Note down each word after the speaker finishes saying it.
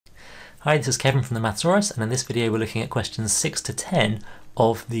Hi, this is Kevin from the Mathsaurus, and in this video we're looking at questions 6 to 10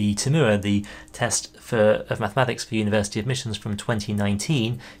 of the TMUA, the test of mathematics for university admissions from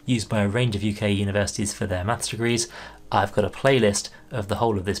 2019, used by a range of UK universities for their maths degrees. I've got a playlist of the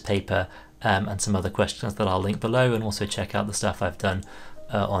whole of this paper and some other questions that I'll link below, and also check out the stuff I've done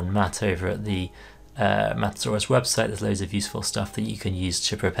on math over at the Mathsaurus website. There's loads of useful stuff that you can use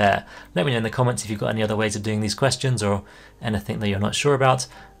to prepare. Let me know in the comments if you've got any other ways of doing these questions or anything that you're not sure about.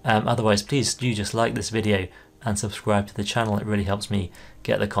 Otherwise, please do just like this video and subscribe to the channel. It really helps me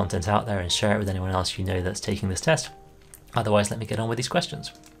get the content out there and share it with anyone else you know that's taking this test. Otherwise, let me get on with these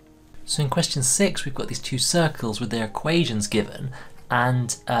questions. So in question 6, we've got these two circles with their equations given,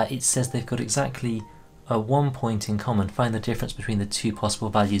 and it says they've got exactly 1 point in common. Find the difference between the two possible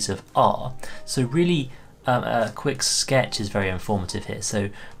values of r. So really, a quick sketch is very informative here.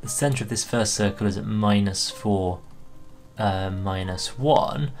 So the centre of this first circle is at -4,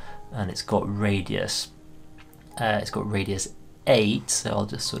 -1, and it's got radius 8, so I'll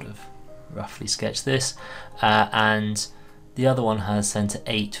just sort of roughly sketch this, and the other one has centre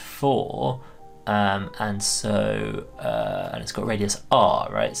 8, 4, and so and it's got radius r,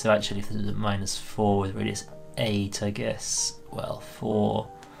 right? So actually, if this is a -4 with radius 8, I guess, well, 4,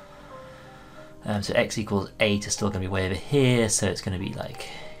 so x equals 8 is still going to be way over here, so it's going to be like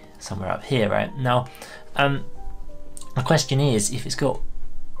somewhere up here, right? Now, the question is, if it's got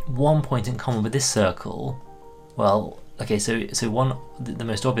 1 point in common with this circle, well, okay, so the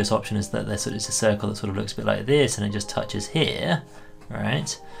most obvious option is that it's a circle that sort of looks a bit like this, and it just touches here,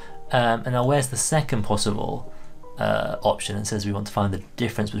 right? And now where's the second possible option? It says we want to find the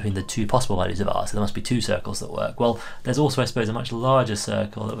difference between the two possible values of r, so there must be two circles that work. Well, there's also, I suppose, a much larger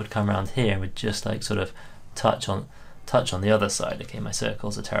circle that would come around here and would just like sort of touch on the other side. Okay, my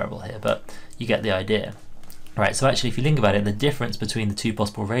circles are terrible here, but you get the idea. Right, so actually if you think about it, the difference between the two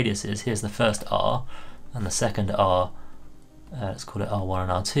possible radiuses, here's the first r, and the second r, let's call it r1 and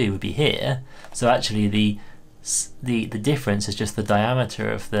r2, would be here. So actually the difference is just the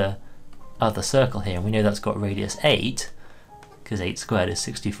diameter of the other circle here, and we know that's got radius 8, because 8 squared is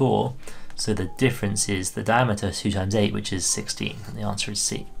 64, so the difference is the diameter 2 times 8, which is 16, and the answer is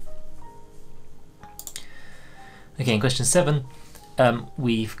C. Okay, in question 7,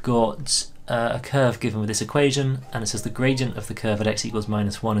 we've got a curve given with this equation, and it says the gradient of the curve at x equals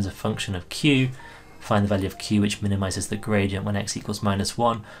 -1 is a function of q. Find the value of q which minimises the gradient when x equals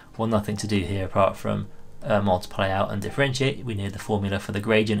 -1. Well, nothing to do here apart from multiply out and differentiate. We know the formula for the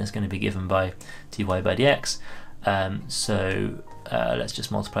gradient is going to be given by dy by dx. So let's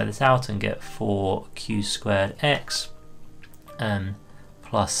just multiply this out and get 4q squared x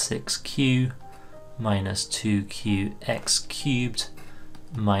plus 6q minus 2q x cubed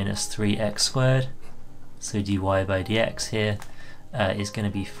minus 3x squared. So dy by dx here is going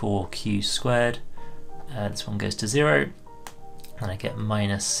to be 4q squared. This one goes to 0, and I get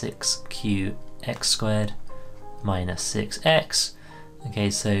minus 6q x squared minus 6x. Okay,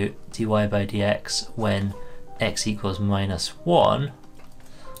 so dy by dx when x equals -1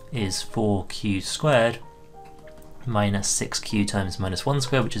 is 4q squared minus 6q times -1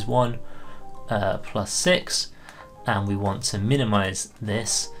 squared, which is 1, plus 6. And we want to minimize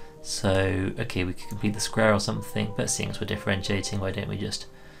this, so okay, we could complete the square or something, but seeing as we're differentiating, why don't we just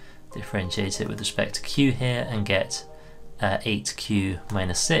differentiate it with respect to q here and get 8q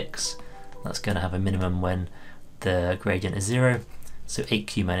minus 6. That's going to have a minimum when the gradient is 0, so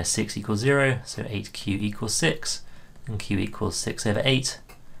 8q minus 6 equals 0, so 8q equals 6, and q equals 6 over 8,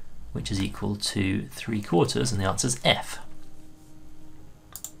 which is equal to 3/4, and the answer is F.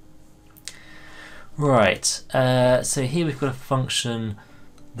 Right, so here we've got a function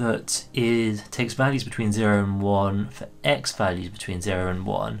that takes values between 0 and 1 for x values between 0 and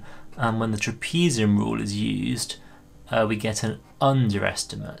 1, and when the trapezium rule is used, we get an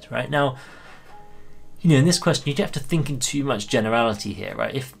underestimate, right? Now, in this question you don't have to think in too much generality here,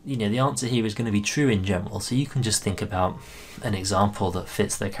 right? If, the answer here is going to be true in general, so you can just think about an example that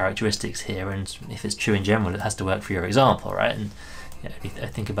fits the characteristics here, and if it's true in general, it has to work for your example, right? And I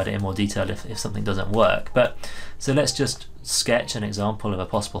think about it in more detail if something doesn't work. But so let's just sketch an example of a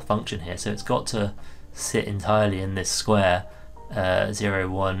possible function here. So it's got to sit entirely in this square 0,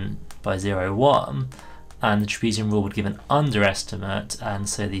 1 by 0, 1, and the trapezium rule would give an underestimate, and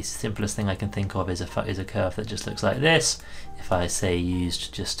so the simplest thing I can think of is a curve that just looks like this. If I say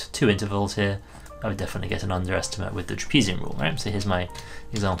used just 2 intervals here, I would definitely get an underestimate with the trapezium rule, right? So here's my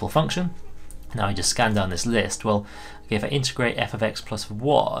example function. Now I just scan down this list. Well, okay, if I integrate f of x plus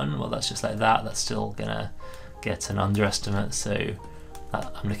 1, well, that's just like that. That's still gonna get an underestimate, so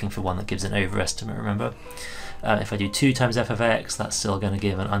I'm looking for one that gives an overestimate, remember? If I do 2 times f of x, that's still going to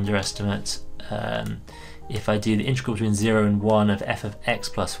give an underestimate. If I do the integral between 0 and 1 of f of x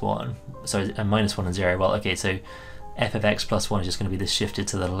plus 1, sorry, minus 1 and 0, well, okay, so f of x plus 1 is just going to be this shifted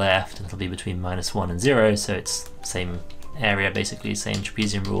to the left, and it'll be between minus 1 and 0, so it's same area basically, same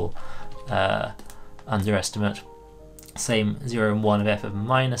trapezium rule, underestimate. Same 0 and 1 of f of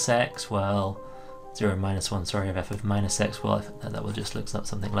minus x, well, 0 and minus 1, sorry, of f of minus x, well, that will just look up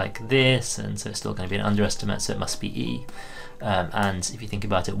something like this, and so it's still going to be an underestimate, so it must be e. And if you think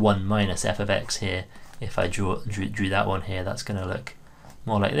about it, 1 minus f of x here, if I drew that one here, that's going to look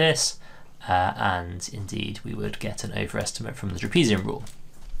more like this, and indeed we would get an overestimate from the trapezium rule.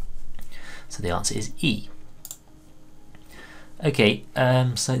 So the answer is E. Okay,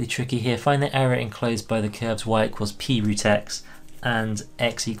 slightly tricky here. Find the area enclosed by the curves y equals p root x and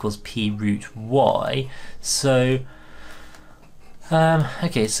x equals p root y. So,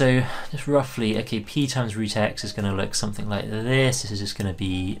 okay, so just roughly, okay, p times root x is going to look something like this. This is just going to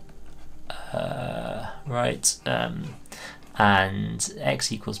be right, and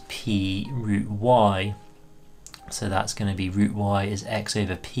x equals p root y. So that's going to be root y is x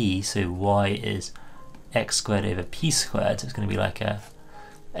over p, so y is x squared over p squared, so it's going to be like a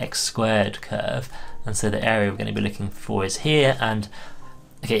x squared curve, and so the area we're going to be looking for is here. And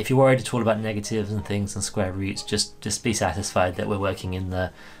okay, if you're worried at all about negatives and things and square roots, just be satisfied that we're working in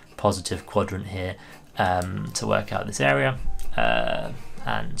the positive quadrant here to work out this area,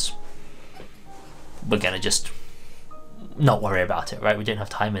 and we're going to just not worry about it, right? We don't have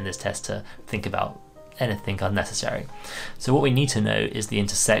time in this test to think about anything unnecessary. So what we need to know is the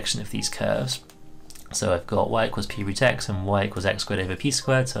intersection of these curves. So I've got y equals p root x and y equals x squared over p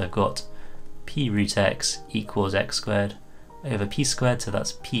squared. So I've got p root x equals x squared over p squared. So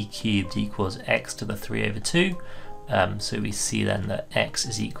that's p cubed equals x to the 3 over 2. So we see then that x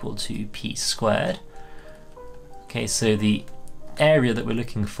is equal to p squared. Okay, so the area that we're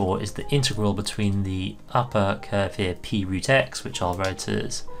looking for is the integral between the upper curve here, p root x, which I'll write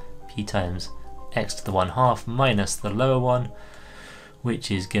as p times x to the 1/2 minus the lower one,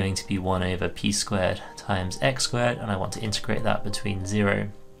 which is going to be 1 over p squared times x squared, and I want to integrate that between 0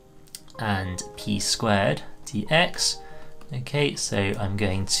 and p squared dx. Okay, so I'm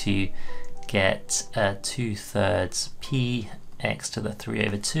going to get 2/3 p x to the 3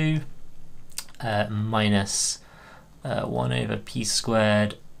 over 2 minus 1 over p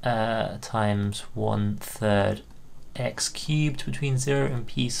squared times 1/3 x cubed between 0 and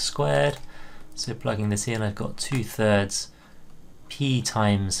p squared. So plugging this in, I've got 2/3 p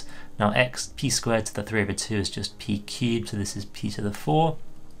times, now p squared to the 3 over 2 is just p cubed, so this is p to the 4,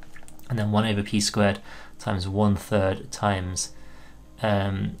 and then 1 over p squared times 1/3 times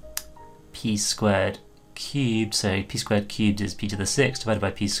p squared cubed, so p squared cubed is p to the 6 divided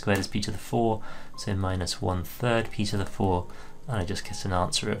by p squared is p to the 4, so minus 1/3 p to the 4, and I just get an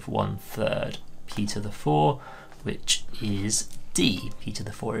answer of 1/3 p to the 4, which is D, p to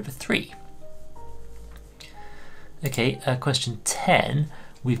the 4 over 3. Okay, question 10,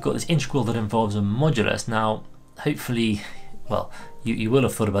 we've got this integral that involves a modulus. Now, hopefully, well, you will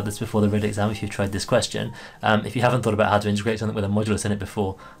have thought about this before the written exam if you've tried this question. If you haven't thought about how to integrate something with a modulus in it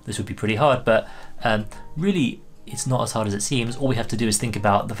before, this would be pretty hard, but really, it's not as hard as it seems. All we have to do is think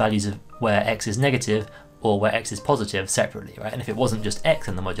about the values of where x is negative or where x is positive separately, right? And if it wasn't just x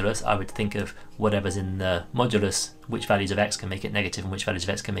in the modulus, I would think of whatever's in the modulus, which values of x can make it negative and which values of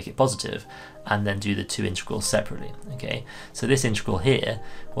x can make it positive, and then do the two integrals separately, okay? So this integral here,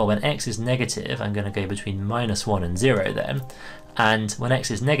 well, when x is negative, I'm going to go between minus 1 and 0 then, and when x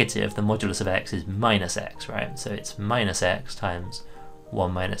is negative, the modulus of x is minus x, right? So it's minus x times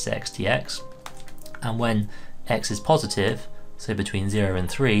 1 minus x dx, and when x is positive, so between 0 and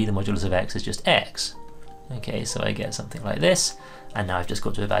 3, the modulus of x is just x. Okay, so I get something like this, and now I've just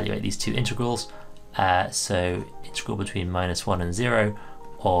got to evaluate these two integrals. So integral between minus 1 and 0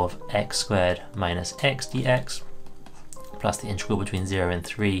 of x squared minus x dx, plus the integral between 0 and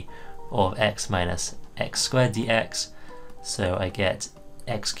 3 of x minus x squared dx. So I get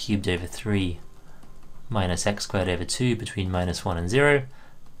x cubed over 3 minus x squared over 2 between minus 1 and 0,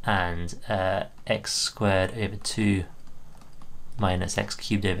 and x squared over 2 minus x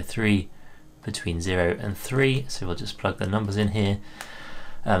cubed over 3 between 0 and 3, so we'll just plug the numbers in here.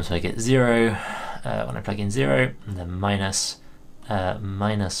 So I get 0 when I plug in 0, and then minus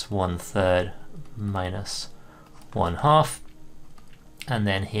 1/3 minus 1/2, and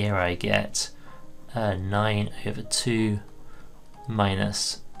then here I get 9 over 2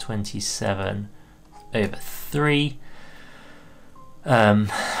 minus 27 over 3.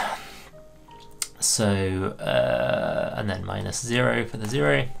 And then minus 0 for the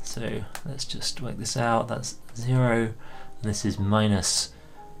 0, so let's just work this out. That's 0, and this is minus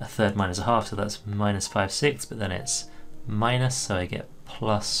a third minus a half, so that's minus 5/6, but then it's minus, so I get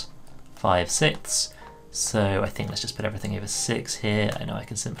plus 5/6. So I think let's just put everything over 6 here. I know I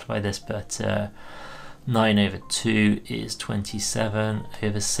can simplify this, but 9 over 2 is 27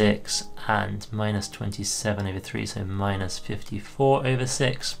 over 6, and minus 27 over 3, so minus 54 over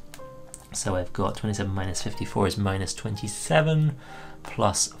 6. So I've got 27 minus 54 is minus 27,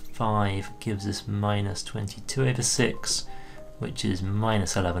 plus 5 gives us minus 22 over 6, which is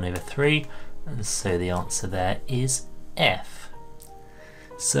minus 11 over 3, and so the answer there is F.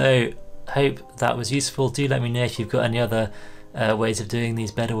 So hope that was useful. Do let me know if you've got any other ways of doing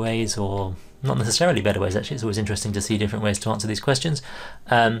these, better ways, or not necessarily better ways. Actually, it's always interesting to see different ways to answer these questions.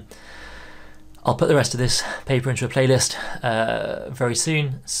 I'll put the rest of this paper into a playlist very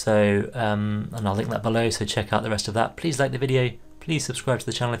soon, so and I'll link that below, so check out the rest of that. Please like the video, please subscribe to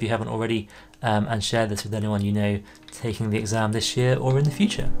the channel if you haven't already, and share this with anyone you know taking the exam this year or in the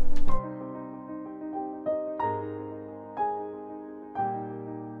future.